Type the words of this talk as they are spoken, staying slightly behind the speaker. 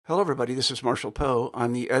Hello, everybody. This is Marshall Poe.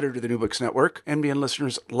 I'm the editor of the New Books Network. NBN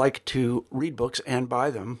listeners like to read books and buy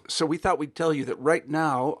them. So we thought we'd tell you that right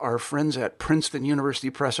now, our friends at Princeton University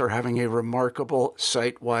Press are having a remarkable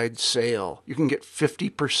site-wide sale. You can get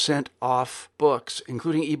 50% off books,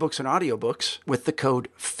 including ebooks and audiobooks, with the code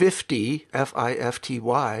 50,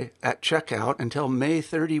 F-I-F-T-Y, at checkout until May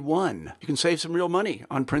 31. You can save some real money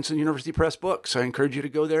on Princeton University Press books. I encourage you to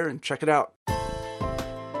go there and check it out.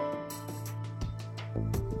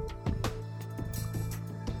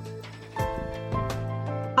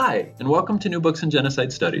 Hi, and welcome to New Books and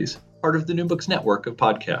Genocide Studies, part of the New Books Network of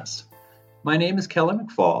podcasts. My name is Kelly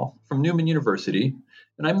McFall from Newman University,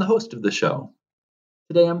 and I'm the host of the show.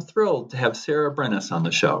 Today, I'm thrilled to have Sara Brenneis on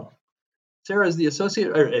the show. Sara is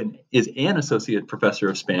an associate professor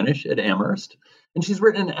of Spanish at Amherst, and she's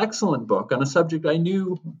written an excellent book on a subject I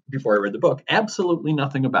knew, before I read the book, absolutely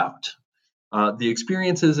nothing about. The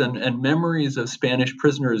experiences and memories of Spanish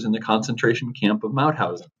prisoners in the concentration camp of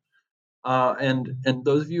Mauthausen. And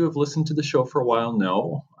those of you who have listened to the show for a while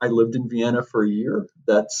know I lived in Vienna for a year.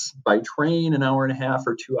 That's by train an hour and a half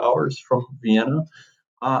or 2 hours from Vienna.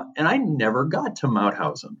 And I never got to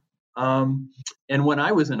Mauthausen. And when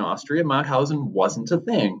I was in Austria, Mauthausen wasn't a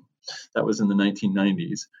thing. That was in the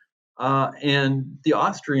 1990s. And the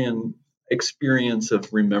Austrian experience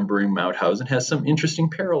of remembering Mauthausen has some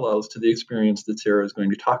interesting parallels to the experience that Sara is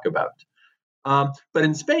going to talk about. But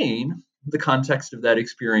in Spain, the context of that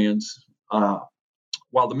experience,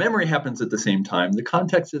 while the memory happens at the same time, the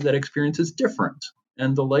context of that experience is different.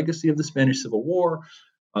 And the legacy of the Spanish Civil War,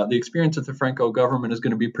 the experience of the Franco government is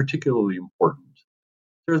going to be particularly important.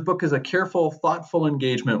 Sara's book is a careful, thoughtful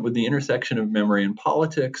engagement with the intersection of memory and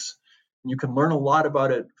politics. You can learn a lot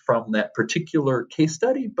about it from that particular case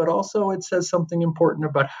study, but also it says something important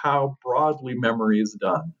about how broadly memory is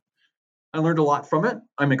done. I learned a lot from it.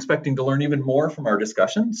 I'm expecting to learn even more from our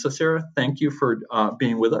discussion. So, Sara, thank you for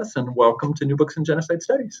being with us, and welcome to New Books and Genocide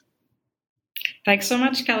Studies. Thanks so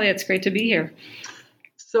much, Kelly. It's great to be here.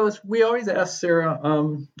 So, as we always ask Sara,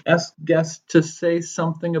 ask guests to say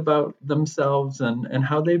something about themselves and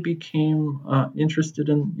how they became interested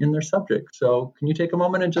in their subject. So, can you take a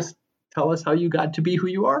moment and just tell us how you got to be who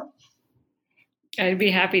you are? I'd be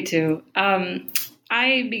happy to.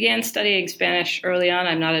 I began studying Spanish early on.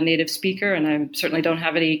 I'm not a native speaker, and I certainly don't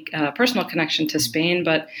have any personal connection to Spain,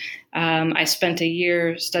 but I spent a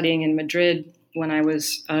year studying in Madrid when I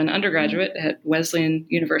was an undergraduate at Wesleyan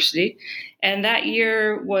University. And that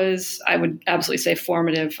year was, I would absolutely say,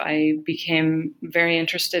 formative. I became very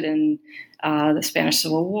interested in the Spanish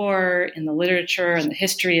Civil War, in the literature and the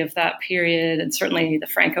history of that period, and certainly the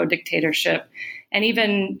Franco dictatorship. And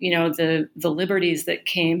even, the liberties that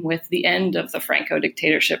came with the end of the Franco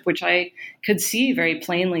dictatorship, which I could see very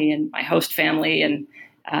plainly in my host family and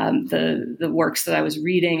the works that I was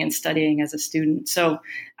reading and studying as a student. So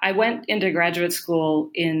I went into graduate school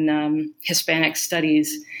in Hispanic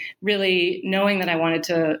studies, really knowing that I wanted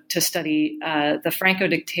to study the Franco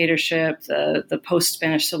dictatorship, the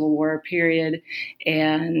post-Spanish Civil War period,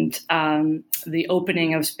 and the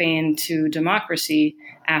opening of Spain to democracy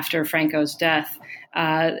after Franco's death.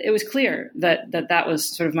 It was clear that was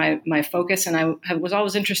sort of my focus, and I was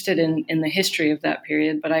always interested in the history of that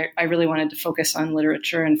period, but I really wanted to focus on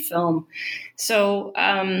literature and film. So,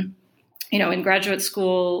 in graduate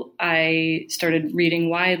school, I started reading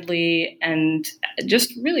widely, and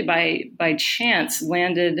just really by chance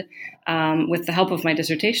landed, with the help of my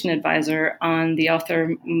dissertation advisor, on the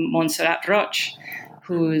author Montserrat Roig,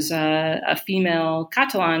 who's a female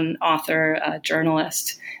Catalan author, a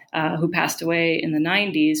journalist, who passed away in the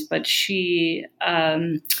 90s, but she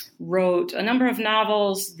wrote a number of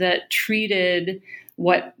novels that treated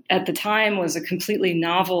what at the time was a completely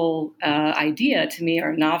novel idea to me,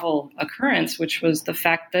 or novel occurrence, which was the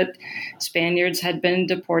fact that Spaniards had been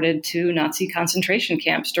deported to Nazi concentration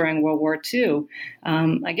camps during World War II.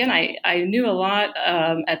 Again, I knew a lot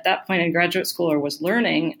at that point in graduate school, or was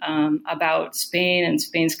learning about Spain and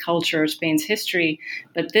Spain's culture, Spain's history,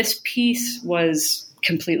 but this piece was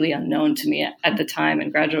completely unknown to me at the time in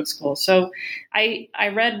graduate school. So I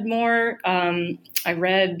read more. I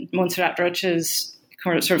read Montserrat Roig's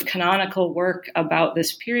sort of canonical work about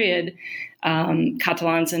this period,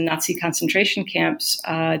 Catalans in Nazi concentration camps,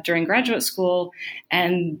 during graduate school,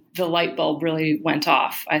 and the light bulb really went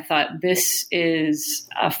off. I thought, this is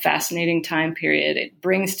a fascinating time period. It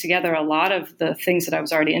brings together a lot of the things that I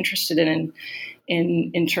was already interested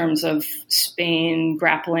in terms of Spain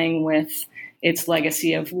grappling with its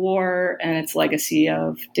legacy of war and its legacy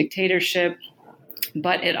of dictatorship.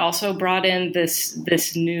 But it also brought in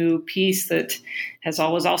this new piece that has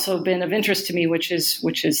always also been of interest to me, which is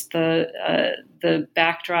the the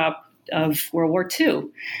backdrop of World War II.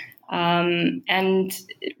 And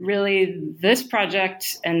really, this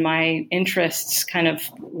project and my interests kind of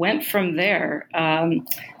went from there.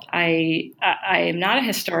 I am not a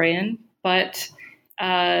historian, but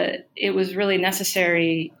it was really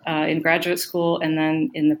necessary in graduate school and then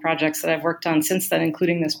in the projects that I've worked on since then,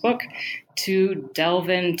 including this book, to delve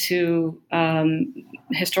into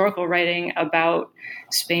historical writing about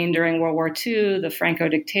Spain during World War II, the Franco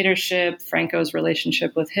dictatorship, Franco's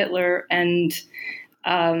relationship with Hitler. And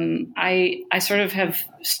I sort of have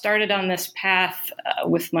started on this path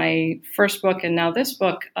with my first book and now this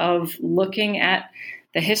book of looking at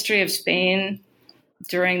the history of Spain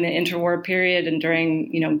during the interwar period and during,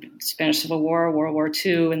 Spanish Civil War, World War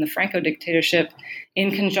II, and the Franco dictatorship in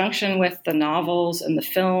conjunction with the novels and the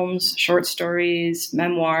films, short stories,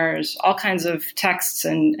 memoirs, all kinds of texts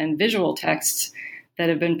and visual texts that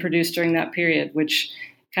have been produced during that period, which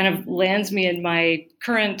kind of lands me in my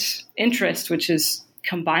current interest, which is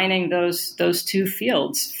combining those two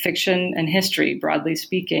fields, fiction and history, broadly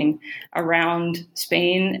speaking, around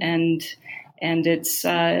Spain and its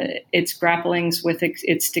grapplings with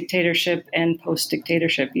its dictatorship and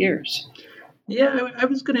post-dictatorship years. Yeah, I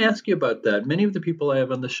was going to ask you about that. Many of the people I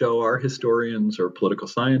have on the show are historians or political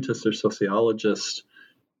scientists or sociologists.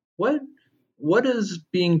 What is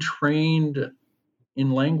being trained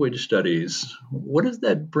in language studies? What does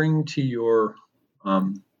that bring to your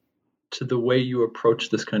to the way you approach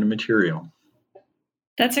this kind of material?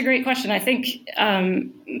 That's a great question. I think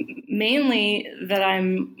mainly that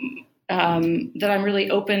I'm really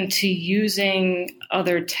open to using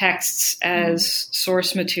other texts as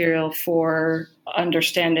source material for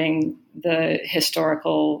understanding the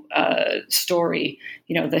historical story,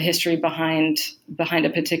 the history behind a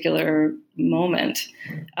particular moment.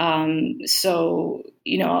 So,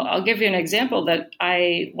 I'll give you an example that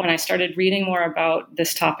when I started reading more about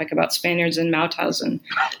this topic about Spaniards and Mauthausen,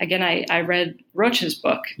 again, I read Roche's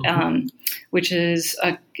book, which is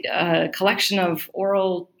a collection of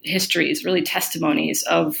oral histories, really testimonies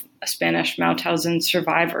of Spanish Mauthausen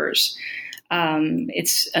survivors.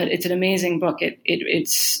 It's an amazing book.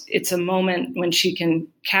 It's a moment when she can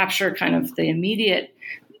capture kind of the immediate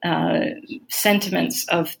sentiments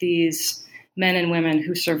of these men and women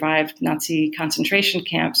who survived Nazi concentration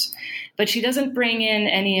camps, but she doesn't bring in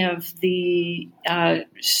any of the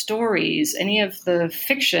stories, any of the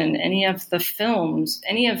fiction, any of the films,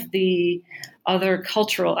 any of the other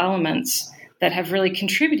cultural elements that have really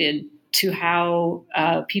contributed to how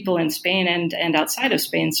people in Spain and outside of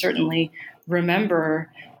Spain certainly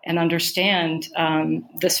remember and understand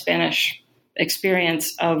the Spanish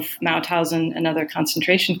experience of Mauthausen and other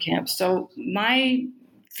concentration camps. So my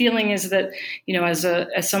feeling is that,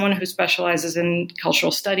 as someone who specializes in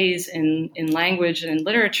cultural studies, in language and in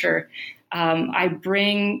literature, I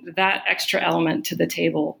bring that extra element to the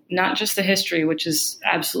table, not just the history, which is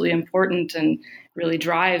absolutely important and really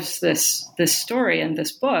drives this story and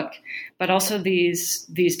this book, but also these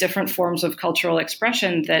different forms of cultural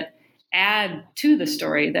expression that add to the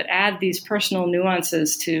story, that add these personal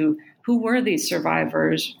nuances to who were these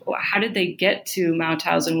survivors, how did they get to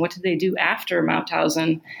Mauthausen, what did they do after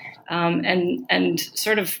Mauthausen, and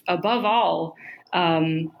sort of above all,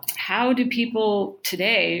 how do people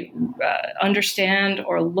today understand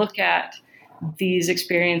or look at these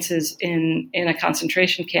experiences in a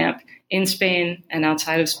concentration camp in Spain and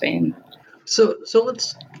outside of Spain? So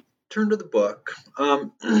let's turn to the book.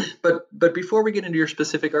 But before we get into your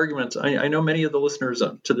specific arguments, I know many of the listeners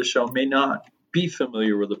to the show may not be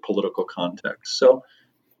familiar with the political context. So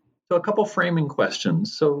a couple framing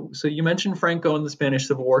questions. So you mentioned Franco and the Spanish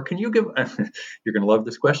Civil War. Can you give, you're going to love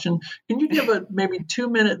this question, can you give a maybe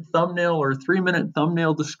 2-minute thumbnail or 3-minute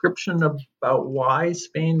thumbnail description about why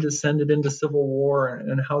Spain descended into civil war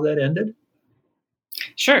and how that ended?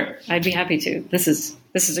 Sure, I'd be happy to. This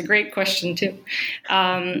is a great question too.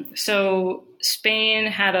 So Spain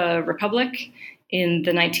had a republic in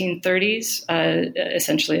the 1930s,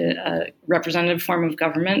 essentially a representative form of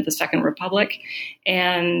government, the Second Republic.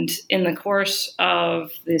 And in the course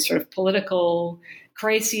of the sort of political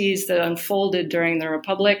crises that unfolded during the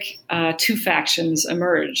Republic, two factions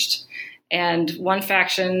emerged. And one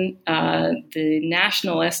faction, the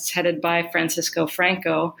nationalists headed by Francisco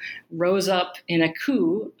Franco, rose up in a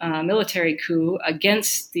coup, military coup,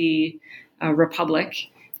 against the Republic,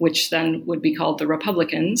 which then would be called the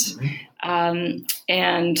Republicans,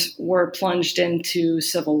 and were plunged into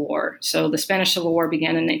civil war. So the Spanish Civil War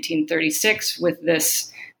began in 1936 with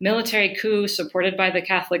this military coup supported by the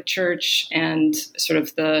Catholic Church and sort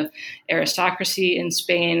of the aristocracy in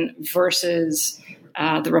Spain versus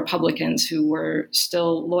the Republicans, who were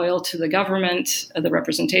still loyal to the government, the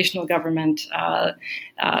representational government,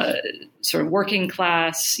 sort of working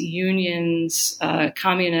class, unions,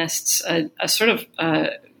 communists, a sort of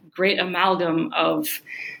great amalgam of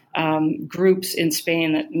groups in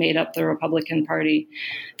Spain that made up the Republican Party,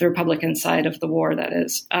 the Republican side of the war, that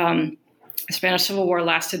is. The Spanish Civil War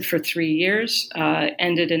lasted for 3 years,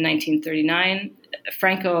 ended in 1939.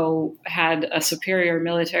 Franco had a superior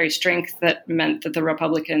military strength that meant that the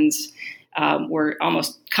Republicans were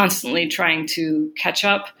almost constantly trying to catch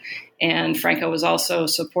up. And Franco was also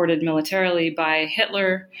supported militarily by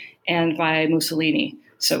Hitler and by Mussolini.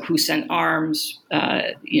 So who sent arms,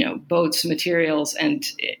 boats, materials, and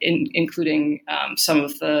including some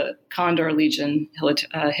of the Condor Legion,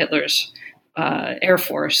 Hitler's air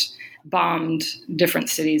force, bombed different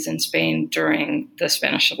cities in Spain during the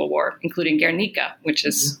Spanish Civil War, including Guernica, which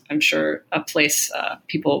is, I'm sure, a place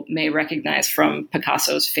people may recognize from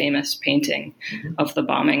Picasso's famous painting of the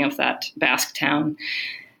bombing of that Basque town.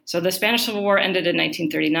 So the Spanish Civil War ended in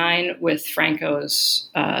 1939 with Franco's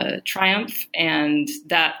triumph, and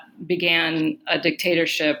that began a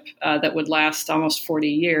dictatorship that would last almost 40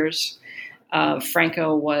 years.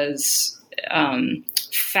 Franco was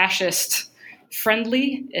fascist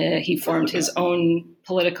friendly. He formed his own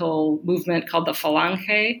political movement called the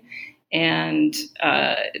Falange. And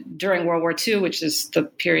during World War II, which is the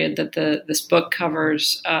period that this book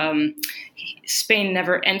covers, Spain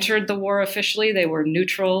never entered the war officially. They were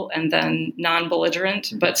neutral and then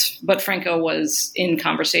non-belligerent. But Franco was in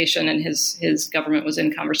conversation, and his government was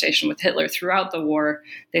in conversation with Hitler throughout the war.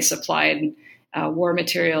 They supplied war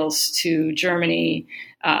materials to Germany.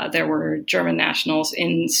 There were German nationals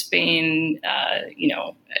in Spain.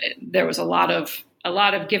 There was a lot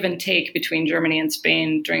of give and take between Germany and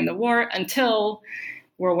Spain during the war until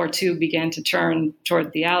World War II began to turn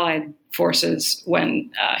toward the Allied forces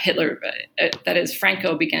when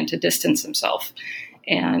Franco began to distance himself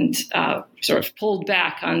and sort of pulled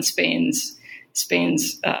back on Spain's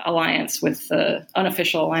alliance with the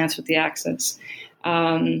unofficial alliance with the Axis.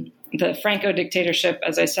 The Franco dictatorship,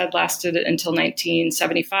 as I said, lasted until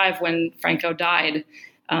 1975 when Franco died.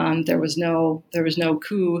 There was no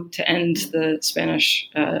coup to end the Spanish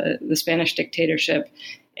dictatorship,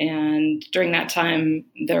 and during that time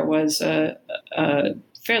there was a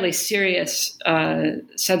fairly serious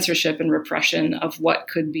censorship and repression of what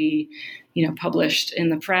could be, published in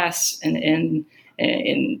the press and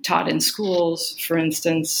taught in schools, for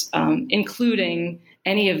instance, including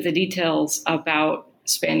any of the details about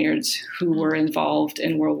Spaniards who were involved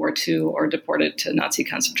in World War II or deported to Nazi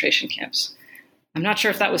concentration camps. I'm not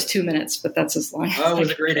sure if that was 2 minutes, but that's as long as that was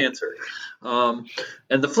a great answer. And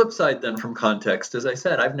the flip side then from context, as I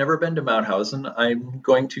said, I've never been to Mauthausen. I'm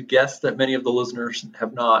going to guess that many of the listeners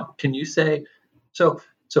have not. Can you say, so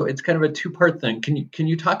it's kind of a two-part thing. Can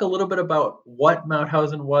you talk a little bit about what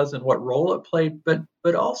Mauthausen was and what role it played,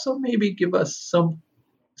 but also maybe give us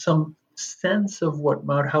some sense of what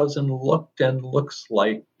Mauthausen looked and looks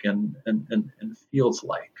like and feels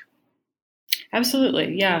like?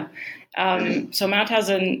 Absolutely, yeah. So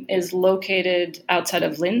Mauthausen is located outside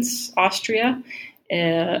of Linz, Austria,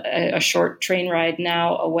 a short train ride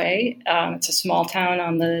now away. It's a small town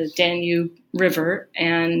on the Danube River,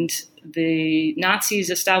 and the Nazis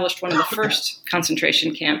established one of the first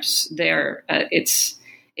concentration camps there.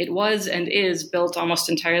 It was and is built almost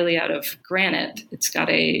entirely out of granite. It's got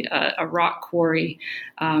a rock quarry,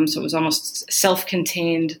 so it was almost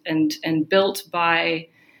self-contained and built by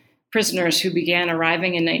prisoners who began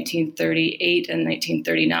arriving in 1938 and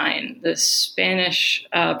 1939. The Spanish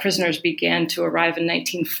prisoners began to arrive in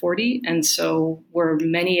 1940, and so were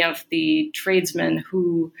many of the tradesmen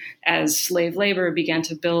who, as slave labor, began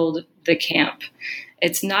to build the camp.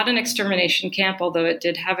 It's not an extermination camp, although it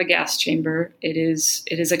did have a gas chamber. It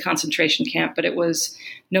is a concentration camp, but it was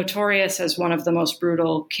notorious as one of the most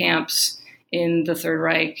brutal camps in the Third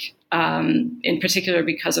Reich, in particular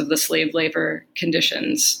because of the slave labor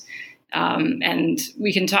conditions. And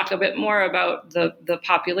we can talk a bit more about the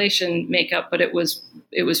population makeup, but it was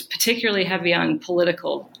particularly heavy on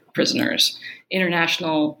political prisoners,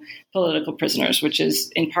 international political prisoners, which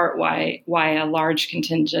is in part why a large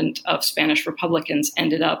contingent of Spanish Republicans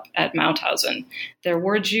ended up at Mauthausen. There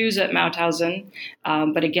were Jews at Mauthausen,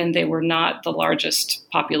 but again, they were not the largest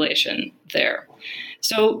population there.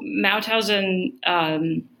 So Mauthausen,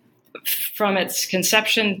 from its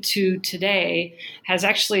conception to today, has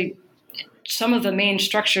actually, some of the main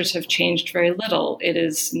structures have changed very little. It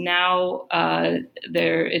is now a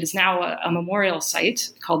memorial site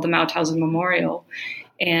called the Mauthausen Memorial,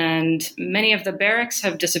 And many of the barracks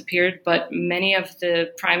have disappeared, but many of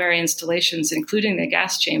the primary installations, including the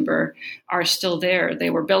gas chamber, are still there.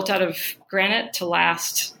 They were built out of granite to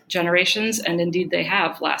last generations, and indeed they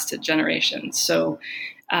have lasted generations. So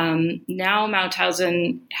now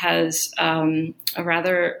Mauthausen has a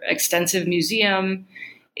rather extensive museum.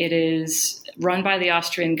 It is run by the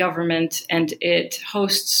Austrian government, and it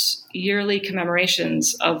hosts yearly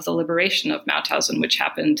commemorations of the liberation of Mauthausen, which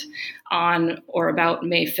happened on or about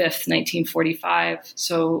May 5th, 1945.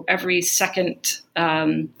 So every second,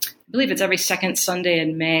 I believe it's every second Sunday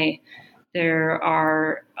in May, there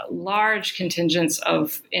are large contingents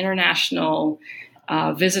of international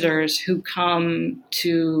visitors who come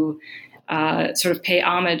to sort of pay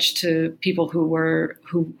homage to people who were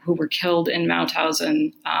killed in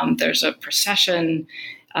Mauthausen. There's a procession.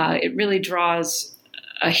 It really draws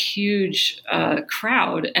a huge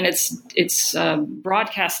crowd, and it's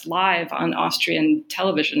broadcast live on Austrian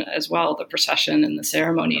television as well. The procession and the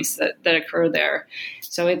ceremonies that occur there.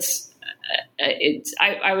 So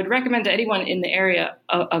I would recommend to anyone in the area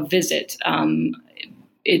a visit.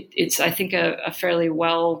 It's I think a fairly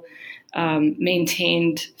well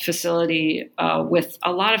maintained facility with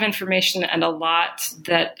a lot of information and a lot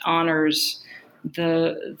that honors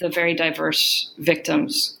the very diverse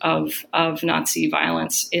victims of Nazi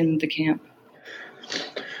violence in the camp.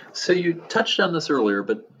 So you touched on this earlier,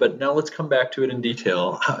 but now let's come back to it in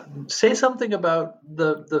detail. Say something about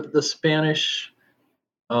the Spanish,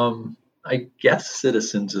 I guess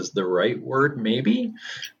citizens is the right word, maybe,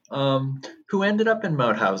 who ended up in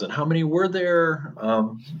Mauthausen. How many were there?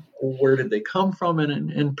 Where did they come from?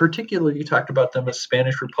 And in particular, you talked about them as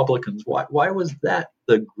Spanish Republicans. Why was that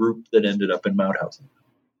the group that ended up in Mauthausen?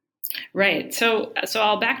 Right. So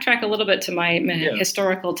I'll backtrack a little bit to my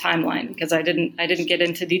historical timeline, because I didn't get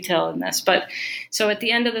into detail in this. But so at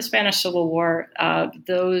the end of the Spanish Civil War,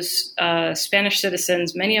 those Spanish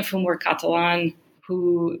citizens, many of whom were Catalan,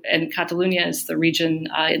 and Catalonia is the region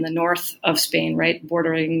in the north of Spain, right,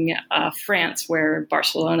 bordering France, where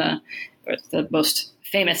Barcelona, or the most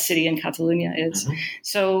famous city in Catalonia, is. Mm-hmm.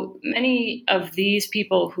 So many of these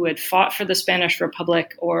people who had fought for the Spanish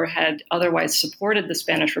Republic or had otherwise supported the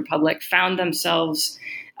Spanish Republic found themselves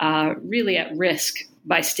really at risk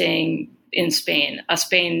by staying in Spain, a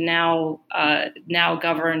Spain now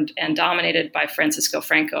governed and dominated by Francisco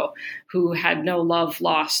Franco, who had no love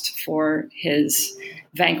lost for his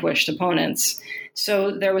vanquished opponents.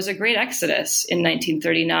 So there was a great exodus in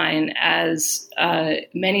 1939 as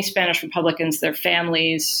many Spanish Republicans, their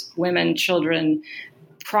families, women, children,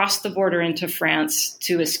 crossed the border into France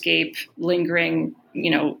to escape lingering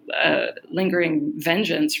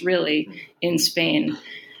vengeance, really, in Spain.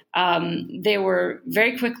 They were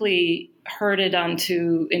very quickly herded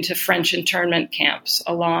into French internment camps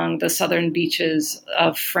along the southern beaches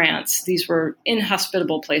of France. These were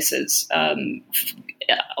inhospitable places,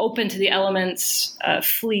 open to the elements,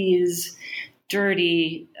 fleas,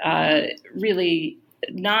 dirty, really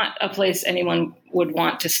not a place anyone would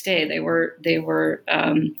want to stay. They were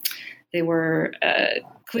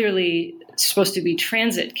clearly supposed to be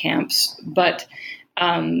transit camps, but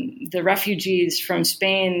the refugees from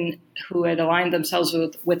Spain who had aligned themselves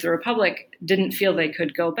with the Republic didn't feel they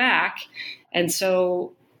could go back. And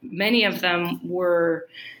so many of them were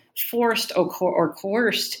forced or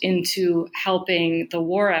coerced into helping the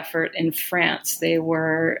war effort in France. They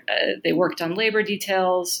worked on labor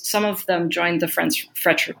details. Some of them joined the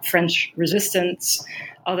French resistance.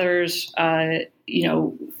 Others,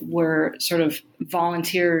 were sort of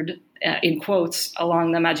volunteered, in quotes,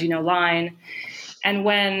 along the Maginot Line. And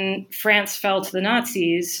when France fell to the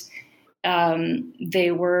Nazis,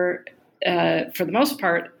 they were, for the most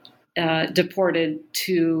part, deported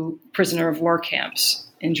to prisoner of war camps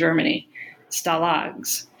in Germany,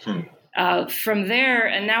 stalags. From there,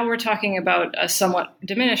 and now we're talking about a somewhat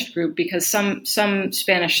diminished group, because some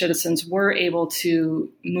Spanish citizens were able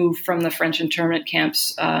to move from the French internment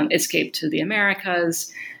camps, escape to the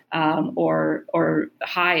Americas, or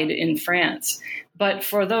hide in France. But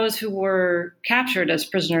for those who were captured as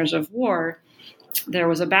prisoners of war, there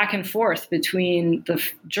was a back and forth between the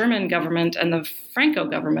German government and the Franco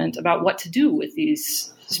government about what to do with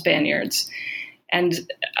these Spaniards.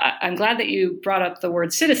 And I'm glad that you brought up the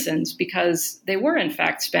word citizens, because they were in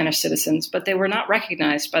fact Spanish citizens, but they were not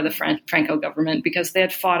recognized by the Franco government because they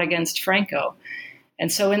had fought against Franco.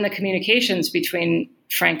 And so in the communications between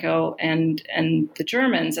Franco and the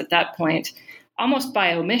Germans at that point, almost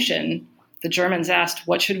by omission, the Germans asked,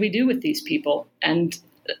 what should we do with these people? And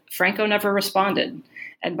Franco never responded.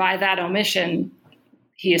 And by that omission,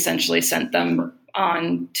 he essentially sent them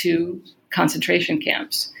on to concentration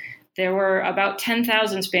camps. there were about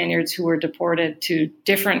 10,000 Spaniards who were deported to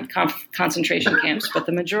different concentration camps, but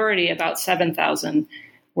the majority, about 7,000,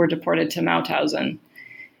 were deported to Mauthausen.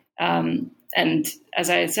 And as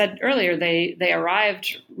I had said earlier, they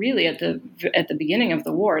arrived really at the beginning of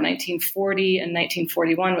the war. 1940 and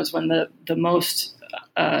 1941 was when the most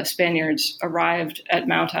Spaniards arrived at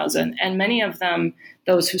Mauthausen, and many of them,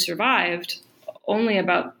 those who survived, only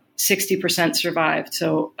about 60% survived.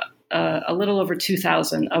 So a little over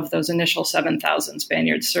 2,000 of those initial 7,000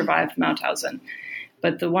 Spaniards survived Mauthausen.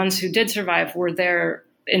 But the ones who did survive were there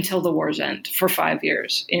until the war's end for 5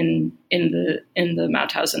 years in the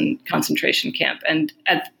Mauthausen concentration camp. And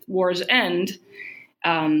at war's end,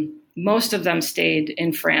 most of them stayed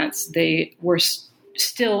in France. They were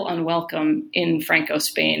still unwelcome in Franco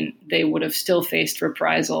Spain. They would have still faced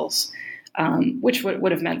reprisals, which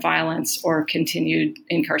would have meant violence or continued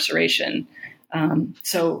incarceration.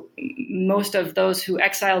 So most of those who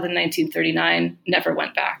exiled in 1939 never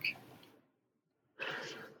went back.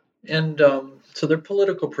 And so they're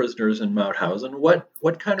political prisoners in Mauthausen.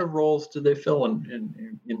 What kind of roles did they fill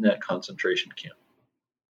in that concentration camp?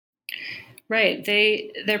 Right.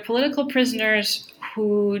 They're political prisoners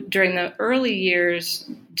who, during the early years,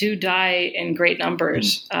 do die in great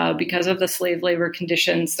numbers because of the slave labor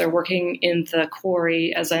conditions. They're working in the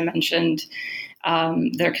quarry, as I mentioned.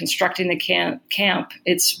 They're constructing the camp.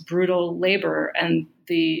 It's brutal labor. And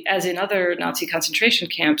as in other Nazi concentration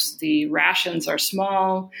camps, the rations are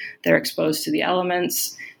small. They're exposed to the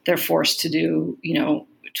elements. They're forced to do,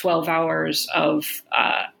 12 hours of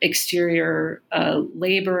exterior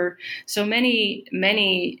labor. So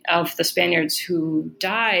many of the Spaniards who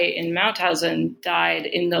die in Mauthausen died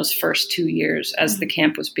in those first 2 years as the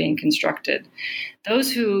camp was being constructed. Those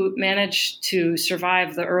who managed to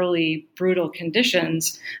survive the early brutal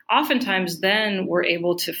conditions oftentimes then were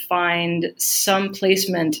able to find some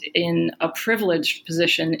placement in a privileged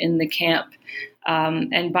position in the camp.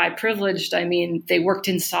 And by privileged, I mean they worked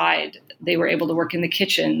inside. They were able to work in the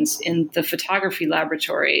kitchens, in the photography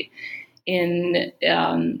laboratory,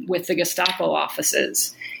 with the Gestapo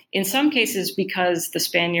offices. In some cases, because the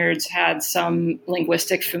Spaniards had some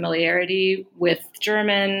linguistic familiarity with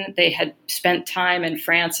German, they had spent time in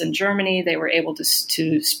France and Germany, they were able to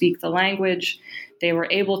speak the language. They were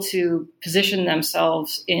able to position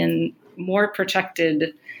themselves in more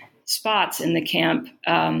protected spots in the camp,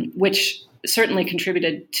 which certainly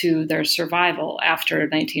contributed to their survival after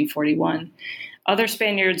 1941. Other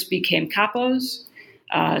Spaniards became capos.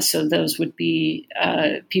 So those would be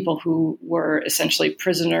people who were essentially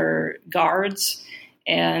prisoner guards.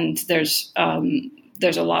 And there's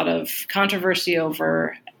a lot of controversy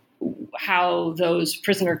over how those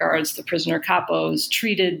prisoner guards, the prisoner capos,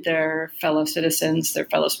 treated their fellow citizens, their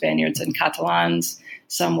fellow Spaniards and Catalans.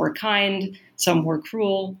 Some were kind, some were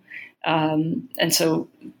cruel. And so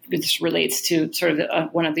this relates to sort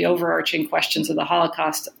of one of the overarching questions of the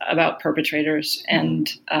Holocaust about perpetrators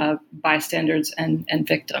and bystanders and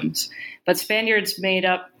victims. But Spaniards made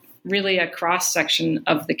up really a cross-section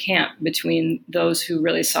of the camp between those who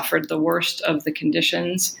really suffered the worst of the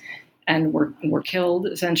conditions and were killed,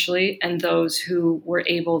 essentially, and those who were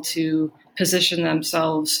able to position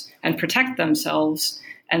themselves and protect themselves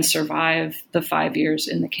and survive the 5 years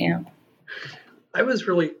in the camp. I was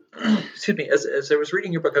really, as I was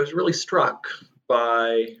reading your book, I was really struck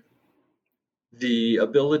by the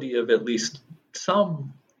ability of at least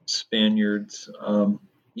some Spaniards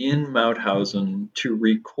in Mauthausen to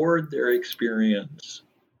record their experience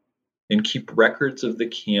and keep records of the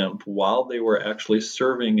camp while they were actually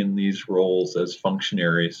serving in these roles as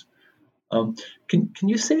functionaries. Can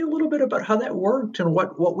you say a little bit about how that worked and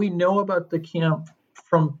what we know about the camp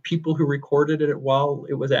from people who recorded it while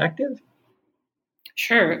it was active?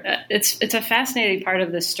 Sure. It's a fascinating part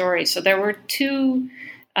of this story. So there were two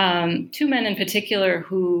men in particular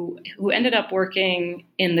who ended up working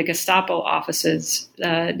in the Gestapo offices,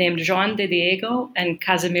 named Joan de Diego and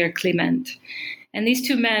Casimir Clement. And these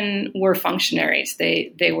two men were functionaries.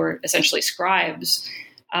 They were essentially scribes,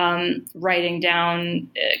 writing down,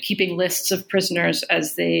 keeping lists of prisoners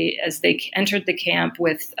as they entered the camp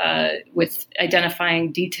with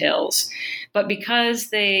identifying details. But because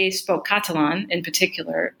they spoke Catalan in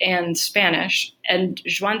particular and Spanish, and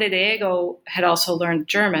Joan de Diego had also learned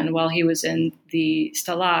German while he was in the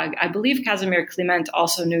Stalag, I believe Casimir Clement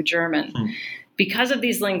also knew German. Because of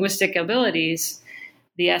these linguistic abilities,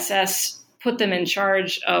 the SS put them in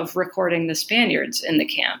charge of recording the Spaniards in the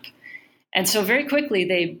camp. And so very quickly,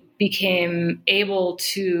 they became able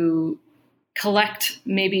to collect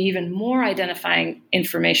maybe even more identifying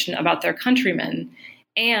information about their countrymen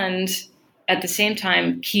and at the same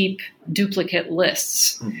time keep duplicate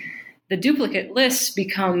lists. the duplicate lists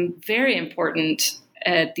become very important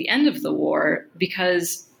at the end of the war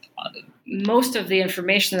because most of the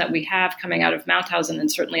information that we have coming out of Mauthausen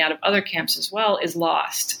and certainly out of other camps as well is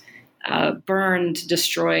lost, burned,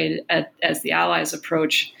 destroyed as the Allies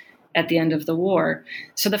approach at the end of the war.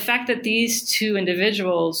 So the fact that these two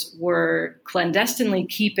individuals were clandestinely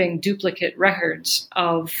keeping duplicate records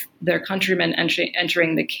of their countrymen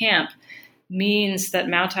entering the camp means that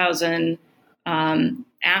Mauthausen,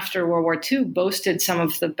 after World War II, boasted some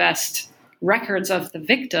of the best records of the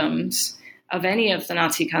victims of any of the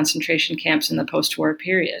Nazi concentration camps in the post-war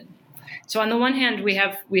period. So on the one hand, we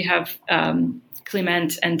have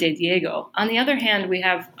Clement and De Diego. On the other hand, we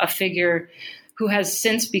have a figure who has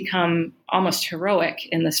since become almost heroic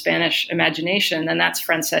in the Spanish imagination, and that's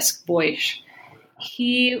Francesc Boix.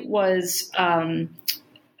 He was a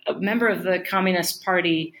member of the Communist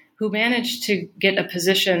Party who managed to get a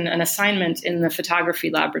position, an assignment in the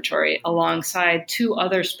photography laboratory alongside two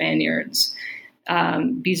other Spaniards,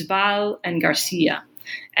 Bisbal and Garcia.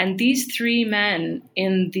 And these three men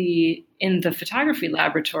in the photography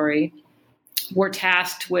laboratory were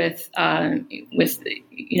tasked with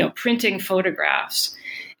printing photographs.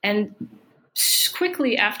 And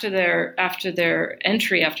quickly after their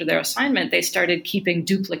assignment, they started keeping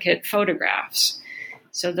duplicate photographs.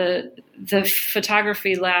 So the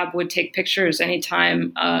photography lab would take pictures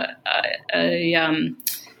anytime a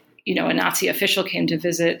Nazi official came to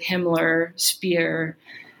visit. Himmler, Speer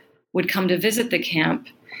would come to visit the camp.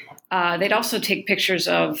 They'd also take pictures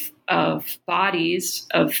of bodies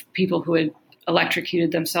of people who had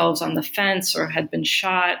electrocuted themselves on the fence or had been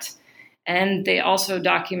shot. And they also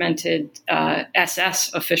documented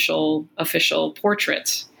SS official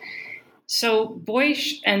portraits. So Boix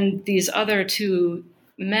and these other two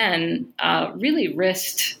men really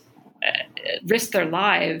risked their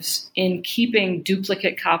lives in keeping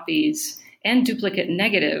duplicate copies and duplicate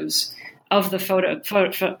negatives of the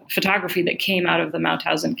photography that came out of the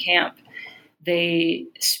Mauthausen camp. They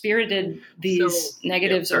spirited these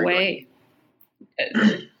negatives away.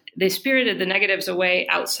 They spirited the negatives away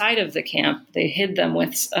outside of the camp. They hid them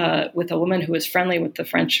with a woman who was friendly with the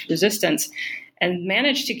French resistance, and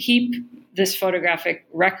managed to keep this photographic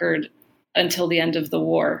record until the end of the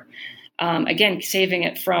war. Again, saving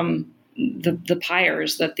it from the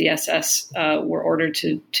pyres that the SS were ordered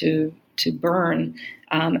to burn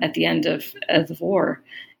at the end of the war.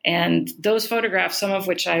 And those photographs, some of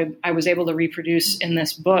which I was able to reproduce in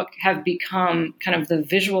this book, have become kind of the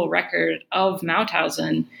visual record of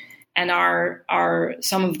Mauthausen and are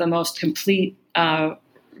some of the most complete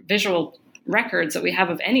visual records that we have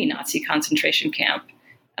of any Nazi concentration camp,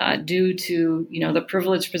 due to the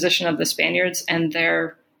privileged position of the Spaniards and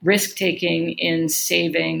their risk-taking in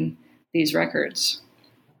saving these records.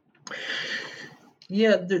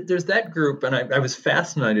 Yeah, there's that group, and I was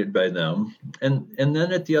fascinated by them. And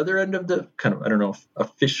then at the other end of the kind of, I don't know,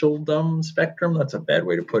 officialdom spectrum, that's a bad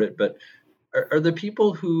way to put it, but are the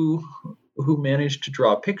people who managed to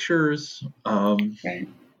draw pictures, right.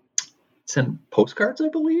 Send postcards, I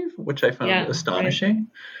believe, which I found astonishing.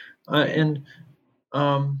 Right.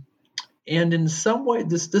 And in some way,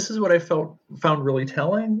 this is what I found really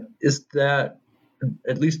telling, is that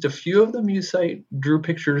at least a few of them you cite drew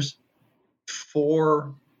pictures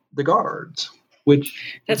for the guards,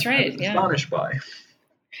 which that's right. I was astonished by.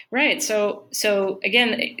 Right. So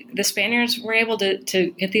again, the Spaniards were able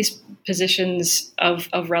to get these positions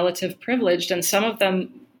of relative privilege, and some of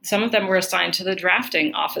them were assigned to the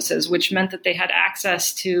drafting offices, which meant that they had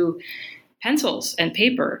access to pencils and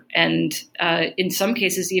paper, and in some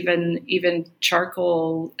cases even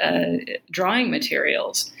charcoal drawing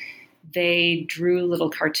materials. They drew little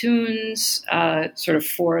cartoons, sort of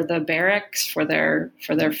for the barracks, for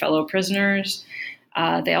their fellow prisoners.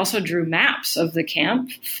 They also drew maps of the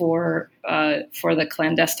camp for the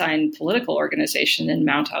clandestine political organization in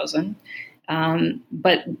Mauthausen.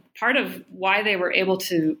 But part of why they were able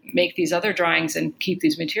to make these other drawings and keep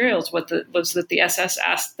these materials was that the SS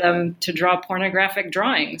asked them to draw pornographic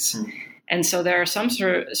drawings. Mm. And so there are some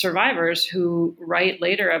survivors who write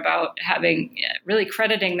later about really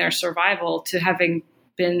crediting their survival to having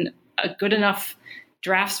been a good enough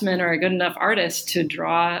draftsman or a good enough artist to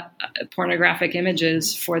draw pornographic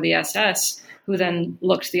images for the SS, who then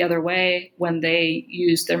looked the other way when they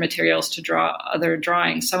used their materials to draw other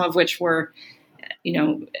drawings, some of which were,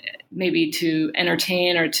 maybe to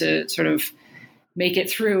entertain or to sort of make it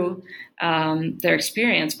through their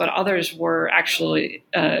experience, but others were actually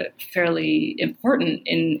fairly important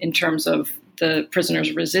in terms of the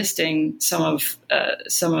prisoners resisting some of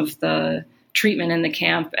the treatment in the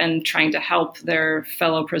camp and trying to help their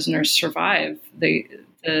fellow prisoners survive the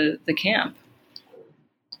the camp.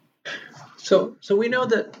 So we know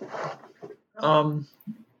that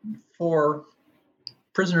for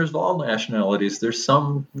prisoners of all nationalities, there's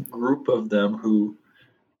some group of them who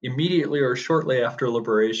immediately or shortly after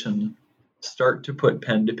liberation start to put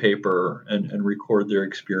pen to paper and record their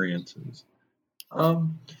experiences.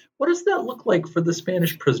 What does that look like for the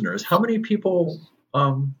Spanish prisoners? How many people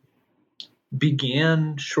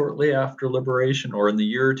began shortly after liberation or in the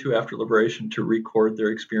year or two after liberation to record their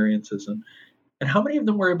experiences? And how many of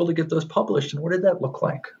them were able to get those published? And what did that look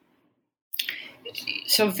like?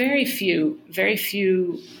 So very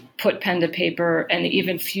few put pen to paper, and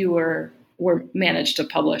even fewer were managed to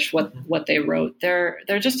publish what they wrote. There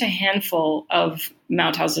are just a handful of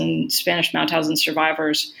Spanish Mauthausen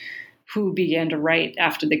survivors who began to write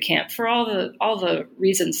after the camp for all the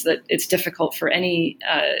reasons that it's difficult for any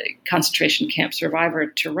concentration camp survivor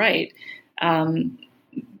to write.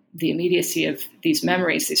 The immediacy of these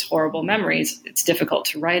memories, these horrible memories, it's difficult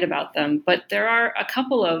to write about them. But there are a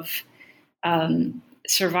couple of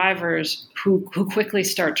survivors who quickly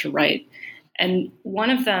start to write. And one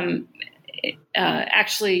of them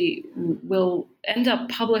actually will end up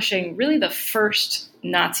publishing really the first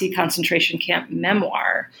Nazi concentration camp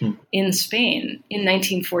memoir in Spain in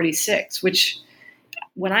 1946, which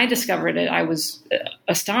when I discovered it, I was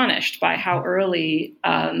astonished by how early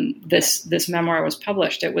this memoir was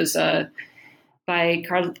published. It was by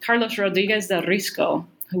Carlos Rodriguez del Risco,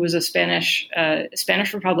 who was a Spanish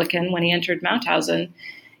Republican when he entered Mauthausen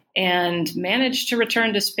and managed to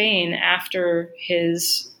return to Spain after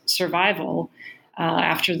his survival,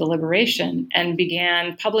 after the liberation, and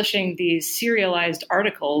began publishing these serialized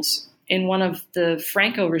articles in one of the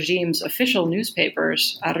Franco regime's official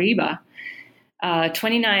newspapers, Arriba,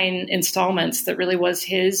 29 installments that really was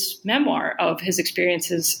his memoir of his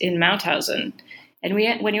experiences in Mauthausen. And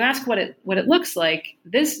when you ask what it looks like,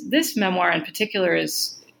 this memoir in particular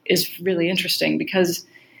is really interesting because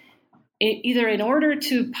either in order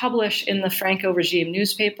to publish in the Franco regime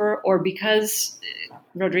newspaper or because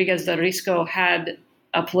Rodriguez del Risco had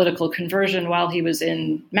a political conversion while he was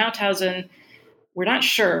in Mauthausen, we're not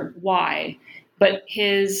sure why. But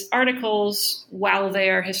his articles, while they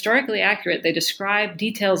are historically accurate, they describe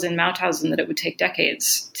details in Mauthausen that it would take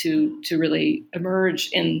decades to really emerge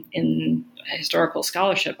in historical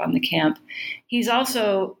scholarship on the camp. He's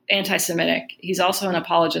also anti-Semitic. He's also an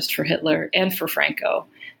apologist for Hitler and for Franco.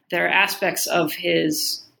 There are aspects of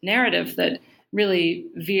his narrative that really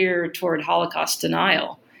veer toward Holocaust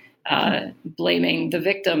denial, blaming the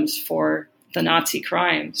victims for the Nazi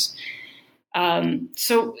crimes.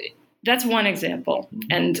 So that's one example.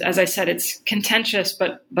 And as I said, it's contentious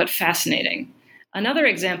but fascinating. Another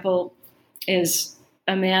example is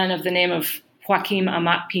a man of the name of Joaquim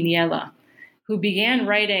Amat Piniella, who began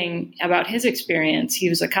writing about his experience. He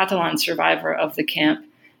was a Catalan survivor of the camp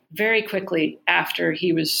very quickly after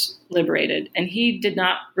he was liberated. And he did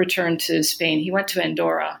not return to Spain. He went to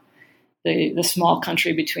Andorra, the small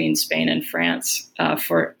country between Spain and France,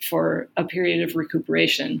 for a period of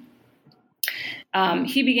recuperation.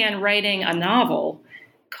 He began writing a novel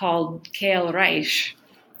called Que el Reich.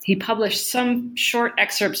 He published some short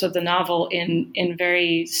excerpts of the novel in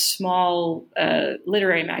very small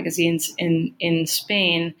literary magazines in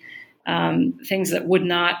Spain, things that would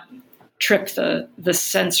not trip the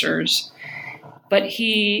censors. But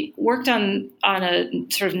he worked on a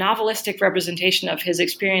sort of novelistic representation of his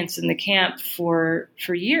experience in the camp for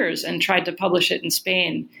years and tried to publish it in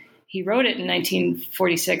Spain. He wrote it in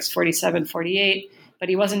 1946, 47, 48, but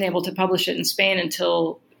he wasn't able to publish it in Spain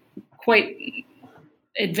until quite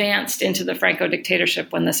advanced into the Franco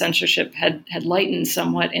dictatorship when the censorship had lightened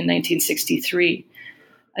somewhat in 1963.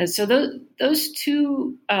 So those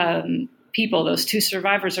two people, those two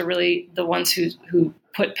survivors, are really the ones who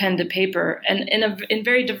put pen to paper, and in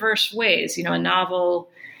very diverse ways. You know,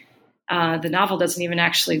 the novel doesn't even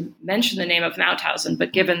actually mention the name of Mauthausen,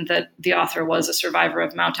 but given that the author was a survivor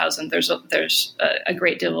of Mauthausen, there's a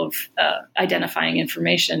great deal of identifying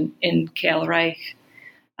information in Que el Reich.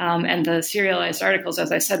 And the serialized articles,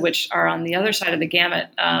 as I said, which are on the other side of the gamut,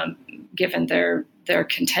 given their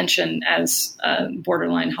contention as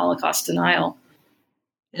borderline Holocaust denial.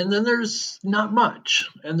 And then there's not much.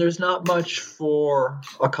 And there's not much for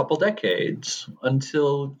a couple decades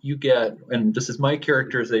until you get, and this is my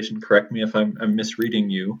characterization, correct me if I'm misreading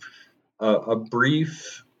you, a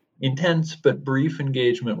brief, intense but brief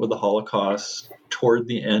engagement with the Holocaust toward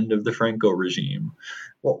the end of the Franco regime.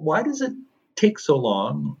 Well, why does it take so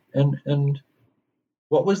long? And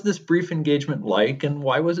what was this brief engagement like, and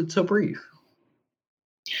why was it so brief?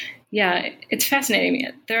 Yeah, it's fascinating.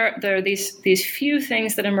 There are these few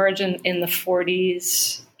things that emerge in the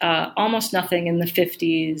 40s, almost nothing in the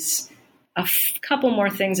 50s, couple more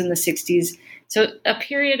things in the 60s. So a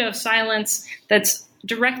period of silence that's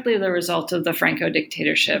directly the result of the Franco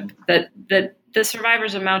dictatorship. That the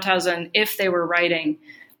survivors of Mauthausen, if they were writing,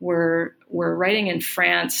 were writing in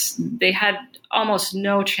France. They had almost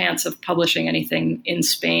no chance of publishing anything in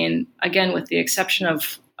Spain, again, with the exception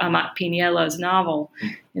of Amat Piniela's novel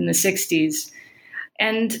in the 60s.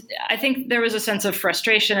 And I think there was a sense of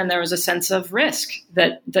frustration and there was a sense of risk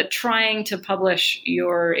that trying to publish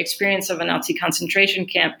your experience of a Nazi concentration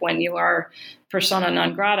camp when you are persona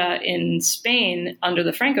non grata in Spain under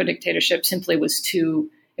the Franco dictatorship simply was too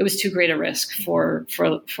great a risk for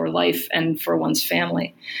life and for one's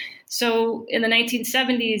family. So in the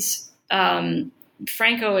 1970s,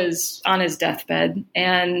 Franco is on his deathbed,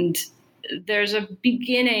 and there's a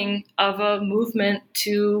beginning of a movement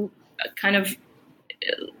to kind of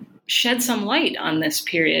shed some light on this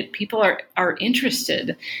period. People are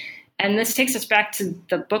interested. And this takes us back to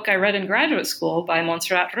the book I read in graduate school by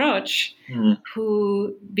Montserrat Roig,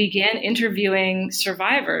 who began interviewing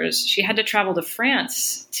survivors. She had to travel to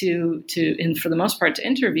France and for the most part, to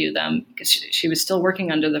interview them because she was still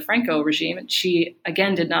working under the Franco regime. And she,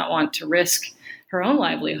 again, did not want to risk her own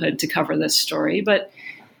livelihood to cover this story. But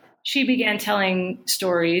she began telling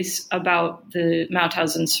stories about the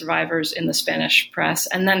Mauthausen survivors in the Spanish press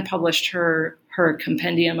and then published her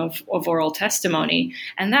compendium of oral testimony.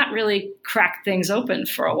 And that really cracked things open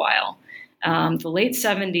for a while. The late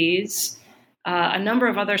 70s, a number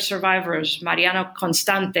of other survivors, Mariano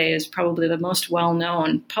Constante is probably the most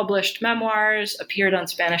well-known, published memoirs, appeared on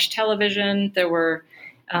Spanish television. There were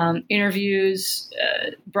interviews,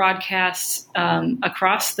 broadcasts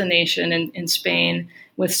across the nation in Spain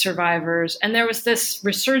with survivors. And there was this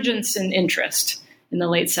resurgence in interest in the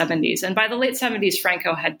late 70s. And by the late 70s,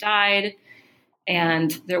 Franco had died,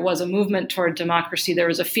 and there was a movement toward democracy. There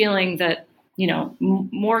was a feeling that,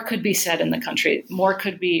 more could be said in the country, more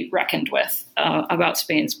could be reckoned with about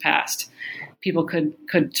Spain's past. People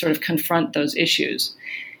could sort of confront those issues.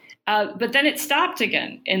 But then it stopped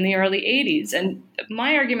again in the early 80s. And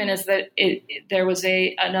my argument is that there was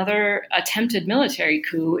another attempted military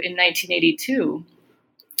coup in 1982,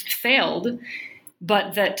 failed,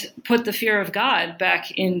 but that put the fear of God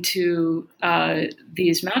back into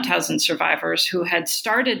these Mauthausen survivors who had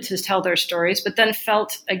started to tell their stories, but then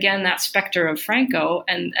felt again that specter of Franco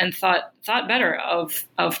and thought better of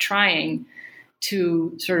trying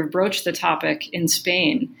to sort of broach the topic in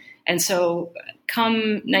Spain. And so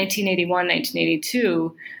come 1981,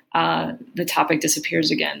 1982, the topic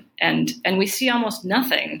disappears again. And we see almost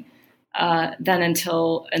nothing then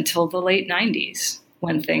until the late 90s,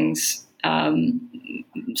 when things,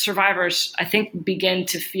 survivors, I think, begin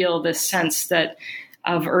to feel this sense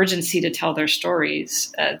of urgency to tell their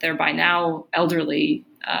stories. They're by now elderly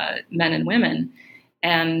men and women,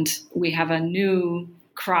 and we have a new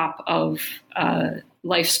crop of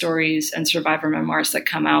life stories and survivor memoirs that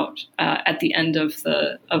come out at the end of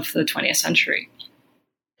the 20th century.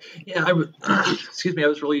 Yeah, I was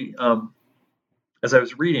really, as I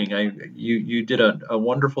was reading, you did a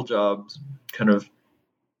wonderful job kind of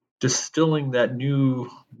distilling that new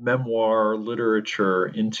memoir literature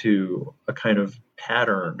into a kind of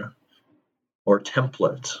pattern or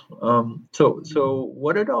template. So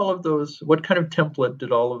what kind of template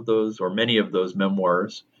did all of those, or many of those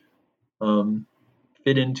memoirs,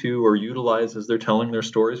 fit into or utilize as they're telling their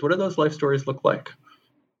stories? What do those life stories look like?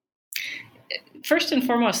 First and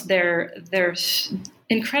foremost, they're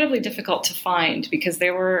incredibly difficult to find because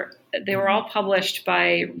they were all published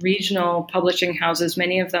by regional publishing houses.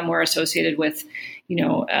 Many of them were associated with,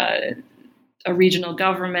 a regional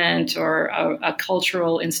government or a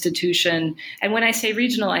cultural institution. And when I say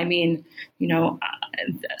regional, I mean,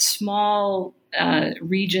 small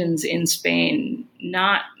regions in Spain,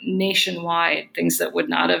 not nationwide, things that would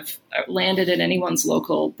not have landed in anyone's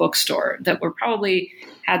local bookstore, that were probably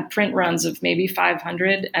had print runs of maybe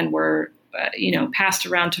 500 and were, passed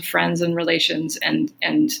around to friends and relations and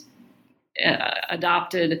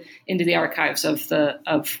adopted into the archives of the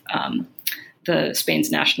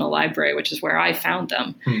Spain's National Library, which is where I found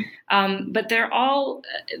them. But they're all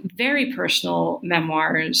very personal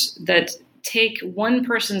memoirs that take one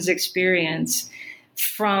person's experience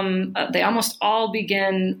from, they almost all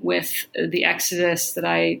begin with the exodus that